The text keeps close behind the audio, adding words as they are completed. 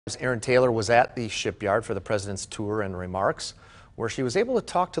Erin Taylor was at the shipyard for the president's tour and remarks, where she was able to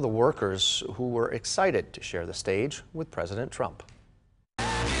talk to the workers who were excited to share the stage with President Trump.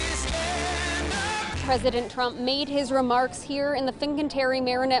 President Trump made his remarks here in the Fincantieri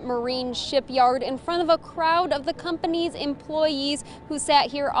Marinette Marine shipyard in front of a crowd of the company's employees who sat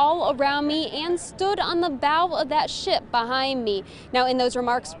here all around me and stood on the bow of that ship behind me. Now, in those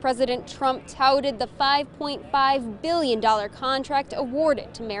remarks, President Trump touted the $5.5 billion contract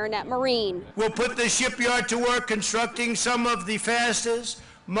awarded to Marinette Marine. We'll put the shipyard to work constructing some of the fastest,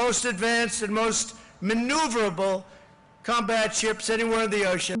 most advanced, and most maneuverable combat ships anywhere in the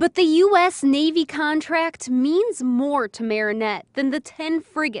ocean. But the U.S. Navy contract means more to Marinette than the 10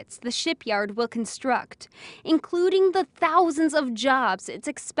 frigates the shipyard will construct, including the thousands of jobs it's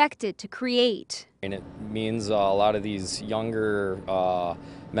expected to create. And it means a lot of these younger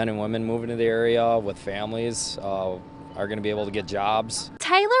men and women moving to the area with families are going to be able to get jobs.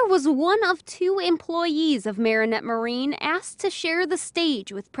 Tyler was one of 2 employees of Marinette Marine asked to share the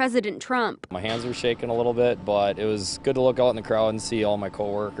stage with President Trump. My hands were shaking a little bit, but it was good to look out in the crowd and see all my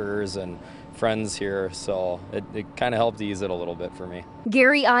coworkers and friends here, so it kind of helped ease it a little bit for me.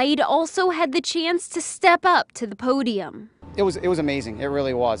 Gary Ide also had the chance to step up to the podium. It was amazing. It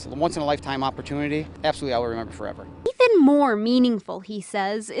really was. Once in a lifetime opportunity. Absolutely, I will remember forever. Even more meaningful, he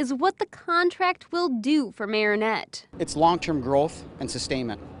says, is what the contract will do for Marinette. It's long-term growth and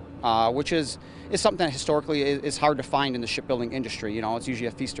sustainment, which is something that historically is hard to find in the shipbuilding industry. You know, it's usually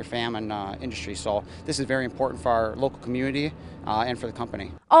a feast or famine industry. So this is very important for our local community and for the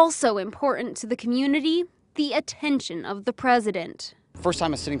company. Also important to the community, the attention of the president. First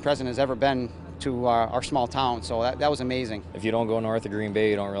time a sitting president has ever been to our small town, so that was amazing. If you don't go north of Green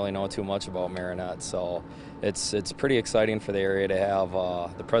Bay, you don't really know too much about Marinette, so it's pretty exciting for the area to have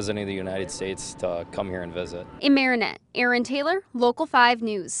the President of the United States to come here and visit. In Marinette, Erin Taylor, Local 5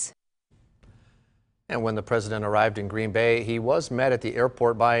 News. And when the president arrived in Green Bay, he was met at the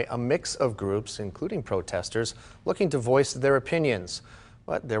airport by a mix of groups, including protesters, looking to voice their opinions.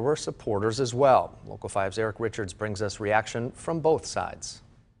 But there were supporters as well. Local 5's Eric Richards brings us reaction from both sides.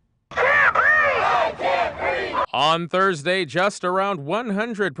 On Thursday, just around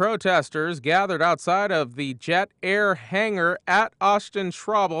 100 protesters gathered outside of the Jet Air hangar at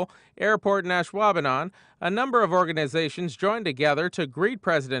Austin-Schwabel Airport in Ashwaubenon. A number of organizations joined together to greet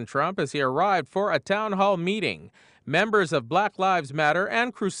President Trump as he arrived for a town hall meeting. Members of Black Lives Matter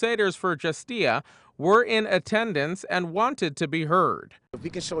and Crusaders for Justice were in attendance and wanted to be heard. If we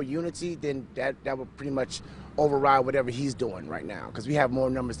can show unity, then that will pretty much override whatever he's doing right now, because we have more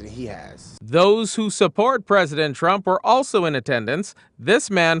numbers than he has. Those who support President Trump were also in attendance.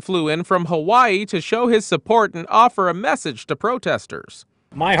 This man flew in from Hawaii to show his support and offer a message to protesters.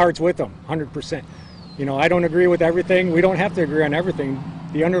 My heart's with them, 100%. You know, I don't agree with everything. We don't have to agree on everything.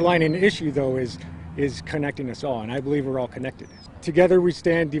 The underlying issue, though, is connecting us all, and I believe we're all connected. Together we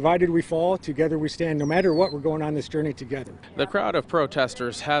stand, divided we fall, together we stand. No matter what, we're going on this journey together. The crowd of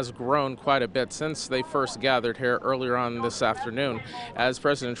protesters has grown quite a bit since they first gathered here earlier on this afternoon. As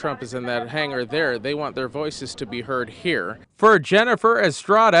President Trump is in that hangar there, they want their voices to be heard here. For Jennifer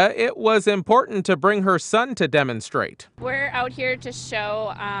Estrada, it was important to bring her son to demonstrate. We're out here to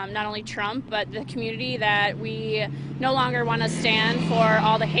show not only Trump, but the community that we no longer want to stand for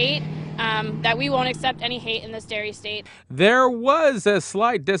all the hate. That we won't accept any hate in this dairy state. There was a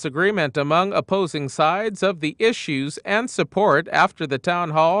slight disagreement among opposing sides of the issues and support after the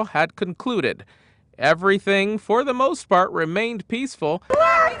town hall had concluded. Everything, for the most part, remained peaceful.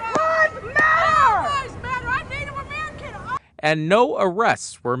 And no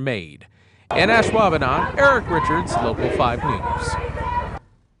arrests were made. In Ashwaubenon, Eric Richards, Local 5 News.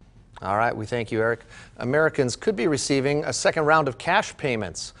 All right, we thank you, Eric. Americans could be receiving a second round of cash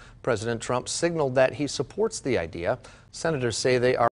payments. President Trump signaled that he supports the idea. Senators say they are